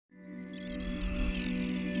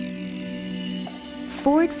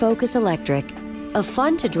Ford Focus Electric, a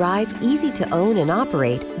fun-to-drive, easy-to-own and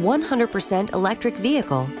operate 100% electric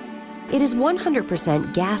vehicle. It is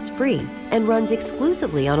 100% gas-free and runs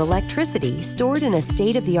exclusively on electricity stored in a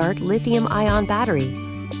state-of-the-art lithium-ion battery.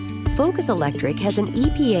 Focus Electric has an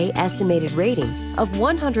EPA estimated rating of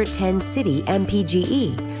 110 city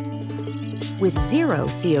mpge, with 0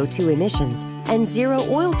 CO2 emissions and 0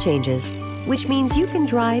 oil changes, which means you can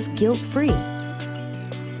drive guilt-free.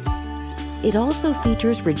 It also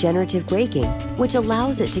features regenerative braking, which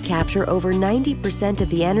allows it to capture over 90% of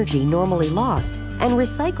the energy normally lost and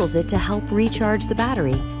recycles it to help recharge the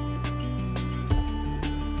battery.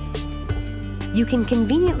 You can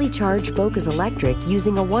conveniently charge Focus Electric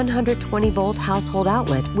using a 120-volt household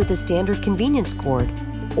outlet with a standard convenience cord,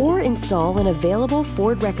 or install an available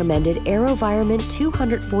Ford-recommended AeroVironment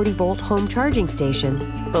 240-volt home charging station.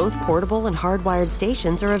 Both portable and hardwired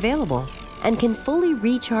stations are available and can fully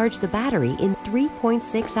recharge the battery in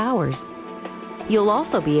 3.6 hours. You'll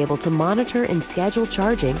also be able to monitor and schedule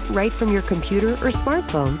charging right from your computer or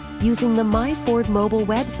smartphone using the My Ford mobile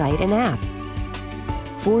website and app.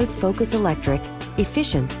 Ford Focus Electric,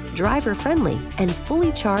 efficient, driver-friendly, and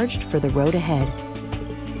fully charged for the road ahead.